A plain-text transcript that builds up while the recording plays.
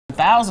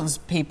Thousands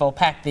of people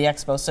packed the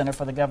Expo Center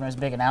for the governor's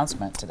big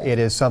announcement today. It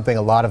is something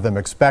a lot of them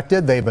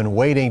expected. They've been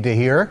waiting to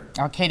hear.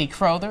 Our Katie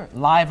Crowther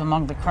live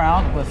among the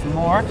crowd with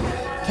more.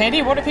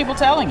 Katie, what are people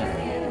telling you?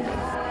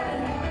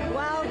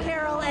 Well,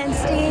 Carol and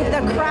Steve,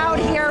 the crowd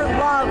here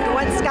loved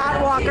what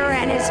Scott Walker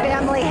and his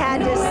family had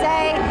to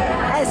say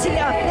as he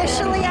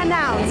officially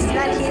announced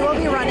that he will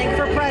be running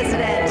for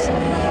president.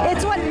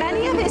 It's what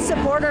many of his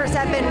supporters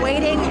have been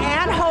waiting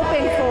and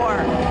hoping for.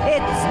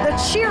 It's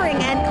the cheering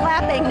and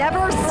clapping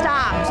never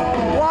stopped.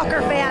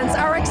 Walker fans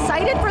are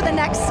excited for the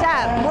next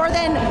step. More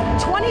than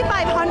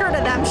 2,500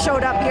 of them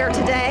showed up here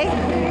today.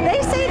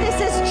 They say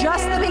this is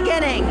just the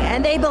beginning,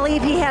 and they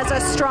believe he has a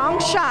strong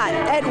shot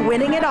at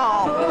winning it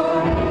all.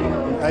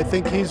 I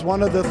think he's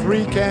one of the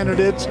three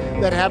candidates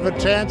that have a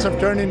chance of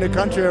turning the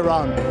country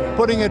around,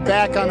 putting it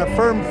back on a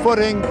firm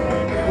footing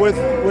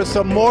with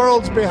some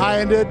morals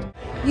behind it.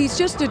 He's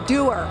just a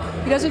doer.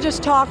 He doesn't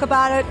just talk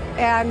about it,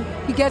 and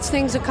he gets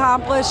things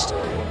accomplished.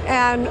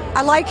 And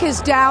I like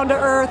his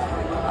down-to-earth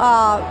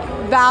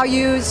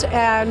values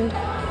and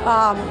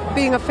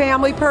being a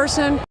family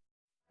person.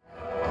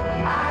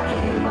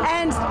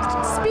 And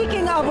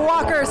speaking of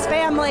Walker's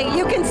family,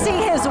 you can see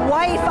his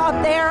wife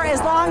up there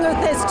along with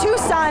his two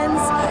sons,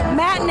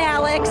 Matt and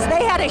Alex.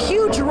 They had a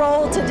huge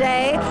role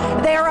today.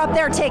 They are up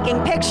there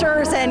taking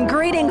pictures and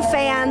greeting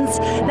fans.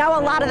 Now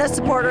a lot of the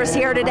supporters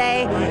here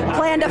today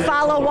plan to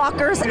follow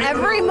Walker's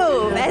every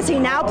move as he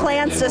now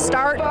plans to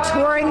start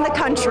touring the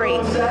country.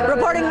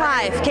 Reporting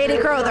live, Katie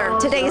Crowther,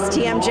 today's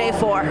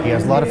TMJ4. He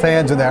has a lot of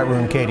fans in that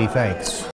room, Katie. Thanks.